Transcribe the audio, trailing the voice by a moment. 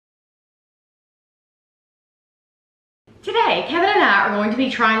Today, Kevin and I are going to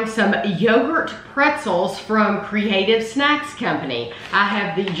be trying some yogurt pretzels from Creative Snacks Company. I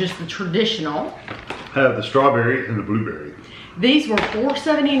have just the traditional. I have the strawberry and the blueberry. These were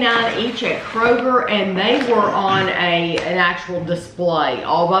 $4.79 each at Kroger, and they were on an actual display,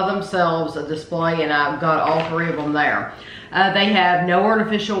 all by themselves, a display, and I've got all three of them there. They have no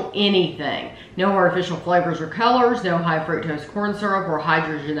artificial anything, no artificial flavors or colors, no high fructose corn syrup or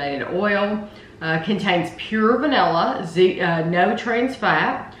hydrogenated oil. Contains pure vanilla, no trans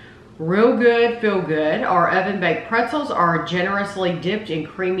fat. Real good, feel good. Our oven baked pretzels are generously dipped in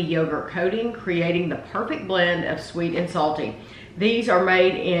creamy yogurt coating, creating the perfect blend of sweet and salty. These are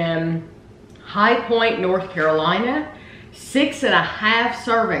made in High Point, North Carolina. 6.5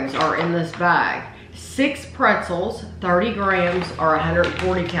 servings are in this bag. 6 pretzels, 30 grams, are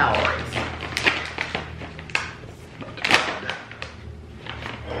 140 calories.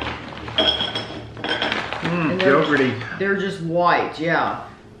 Yogurty. They're just white, yeah.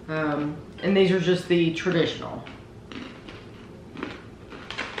 And these are just the traditional.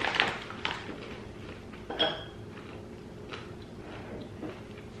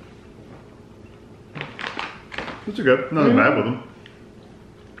 Those are good. Nothing bad with them.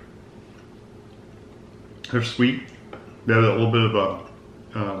 They're sweet. They have a little bit of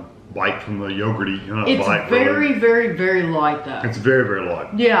a bite from the yogurty. It's bite, very, very, very light though. It's very, very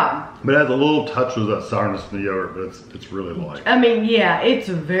light. Yeah. But it has a little touch of that sourness in the yogurt, but it's really light. I mean, yeah, it's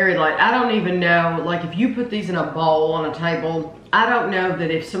very light. I don't even know, like if you put these in a bowl on a table, I don't know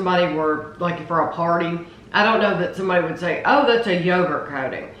that if somebody were, like for a party, I don't know that somebody would say, oh, that's a yogurt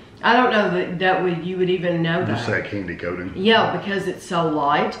coating. I don't know that you would even know that. Just say candy coating. Yeah, because it's so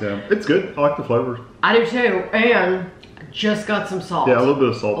light. Yeah, it's good. I like the flavor. I do too, and just got some salt. Yeah, a little bit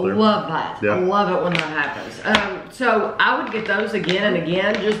of salt there. Love that. Yeah. I love it when that happens. So I would get those again and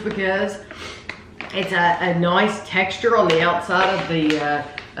again just because it's a nice texture on the outside of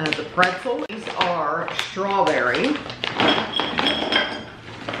the pretzel. These are strawberry.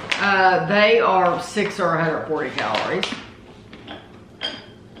 They are 6 or 140 calories.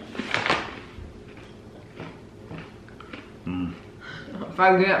 If I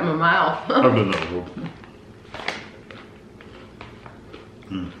can get it in my mouth. I've done that before.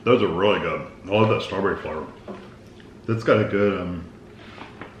 Those are really good. I love that strawberry flavor. That's got a good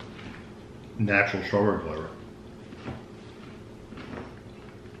natural strawberry flavor.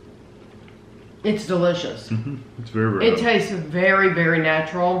 It's delicious. It's very, very good. It tastes very, very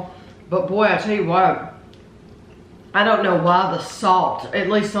natural. But boy, I tell you what, I don't know why the salt, at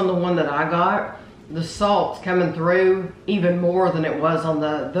least on the one that I got, the salt's coming through even more than it was on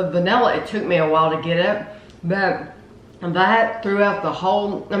the vanilla. It took me a while to get it, but that throughout the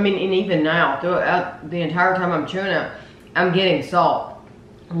whole, I mean, and even now, throughout the entire time I'm chewing it, I'm getting salt,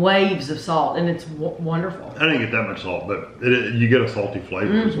 waves of salt, and it's wonderful. I didn't get that much salt, but you get a salty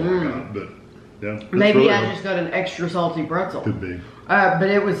flavor as well. But yeah, maybe really I just got an extra salty pretzel. Could be. But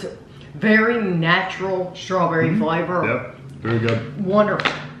it was very natural strawberry flavor. Yep, very good. Wonderful.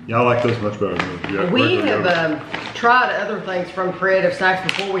 Yeah, I like those much better than we have tried other things from Creative Snacks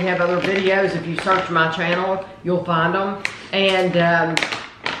before. We have other videos. If you search my channel, you'll find them. And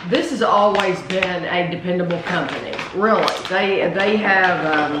this has always been a dependable company, really. They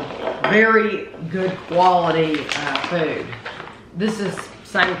have very good quality food. This is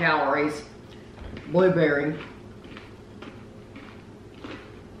same calories, blueberry.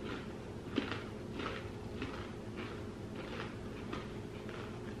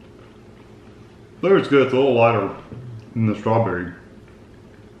 Flavor's good. It's a little lighter than the strawberry.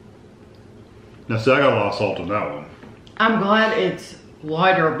 Now, see, I got a lot of salt in that one. I'm glad it's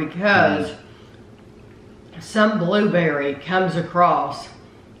lighter because some blueberry comes across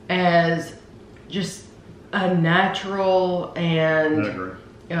as just a natural, and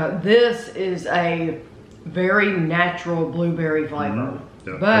this is a very natural blueberry flavor.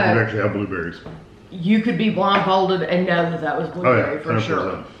 Yeah, but you actually have blueberries. You could be blindfolded and know that that was blueberry for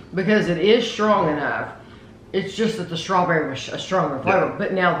sure. Because it is strong enough. It's just that the strawberry was a stronger flavor. Yeah.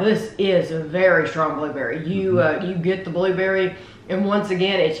 But now this is a very strong blueberry. You you get the blueberry, and once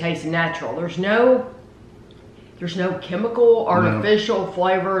again, it tastes natural. There's no chemical, artificial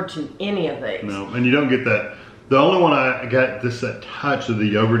flavor to any of these. No, and you don't get that. The only one I got that touch of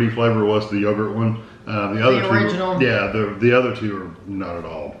the yogurty flavor was the yogurt one. The other original. Two, yeah, the other two are not at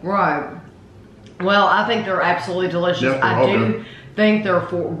all. Right. Well, I think they're absolutely delicious. Yep, I do think they're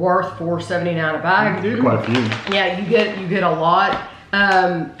worth $4.79 a bag. You get quite a few. Yeah, you get a lot.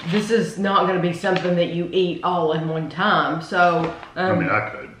 This is not going to be something that you eat all in one time. So I mean, I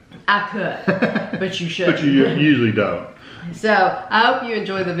could. I could, but you shouldn't. But you usually don't. So I hope you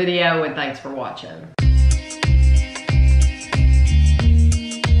enjoyed the video, and thanks for watching.